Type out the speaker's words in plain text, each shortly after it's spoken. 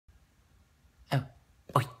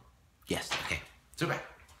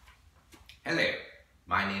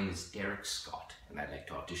Derek Scott, and I'd like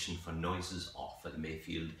to audition for Noises Off at the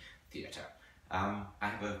Mayfield Theatre. I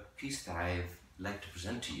have a piece that I'd like to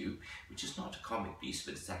present to you, which is not a comic piece,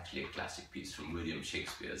 but it's actually a classic piece from William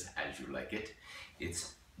Shakespeare's As You Like It.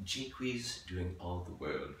 It's Jaques doing All the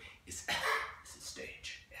World. It's a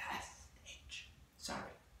stage. Yes, stage. Sorry.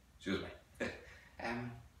 Excuse me.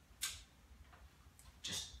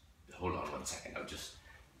 Just hold on one second. I'll just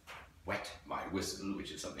wet my whistle,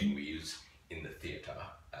 which is something we use in the theatre.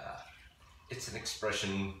 It's an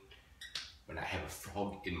expression when I have a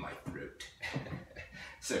frog in my throat.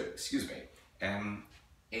 So, excuse me.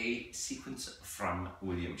 A sequence from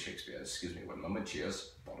William Shakespeare. Excuse me one moment.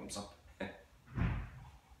 Cheers. Bottoms up.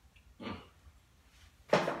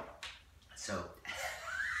 So,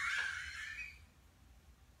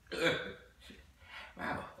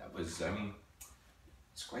 wow, that was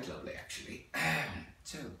it's quite lovely actually.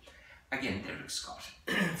 So, again, Derek Scott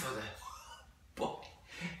for the boy.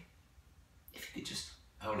 If you could just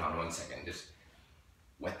hold on one second, just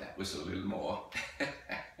wet that whistle a little more.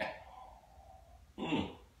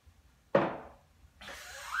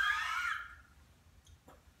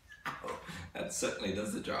 Oh, that certainly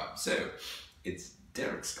does the job. So, it's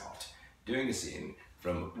Derek Scott doing a scene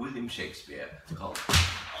from William Shakespeare called,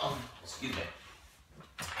 excuse me,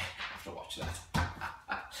 I have to watch that.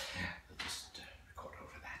 I'll just record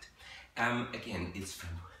over that. Again, it's from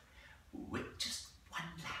just one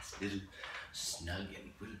last little snug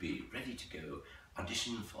and we'll be ready to go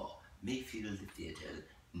audition for Mayfield Theatre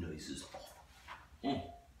Noises Off.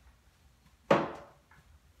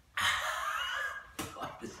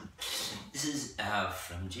 This is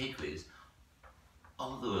from Jaques.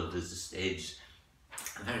 All the World is a Stage,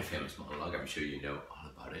 a very famous monologue, I'm sure you know all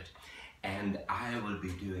about it. And I will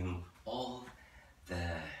be doing all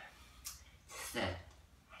the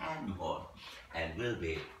handball and we'll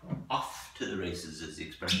be off to the races, as the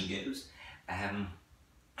expression goes.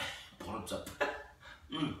 Bottoms up.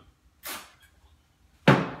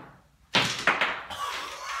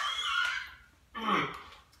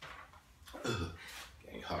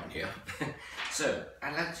 Getting hard here. So,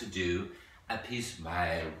 I'd like to do a piece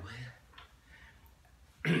by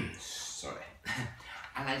sorry.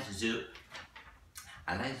 I like to do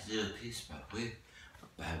a piece by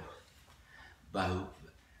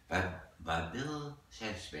Bill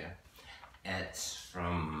Shakespeare. It's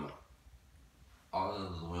from All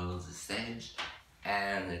the World's a Stage,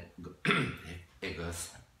 and it goes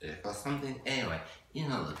something. Anyway, you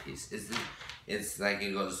know the piece. It's like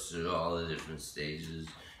it goes through all the different stages.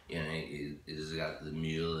 You know, it's got the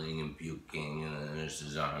mewling and puking, and then there's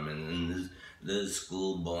his arm, and then there's the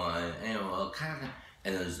schoolboy, and well, kind of,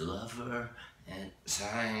 and there's the lover, and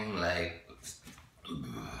sighing like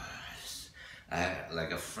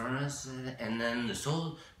a furnace, and then the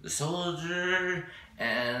soldier,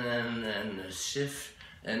 and then the shift,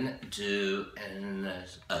 and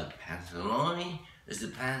Pantalone is the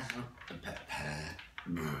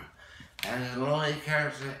Pantalone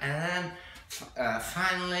character, and then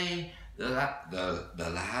finally the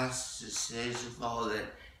last stage of all that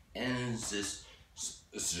ends this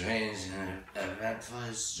strange and eventful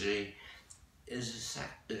history is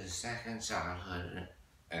a second childhood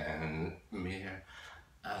and mere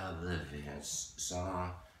oblivious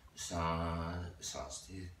songs,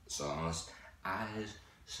 eyes,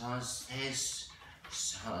 songs, taste,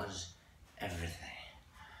 songs, everything.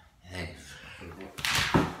 Thank you.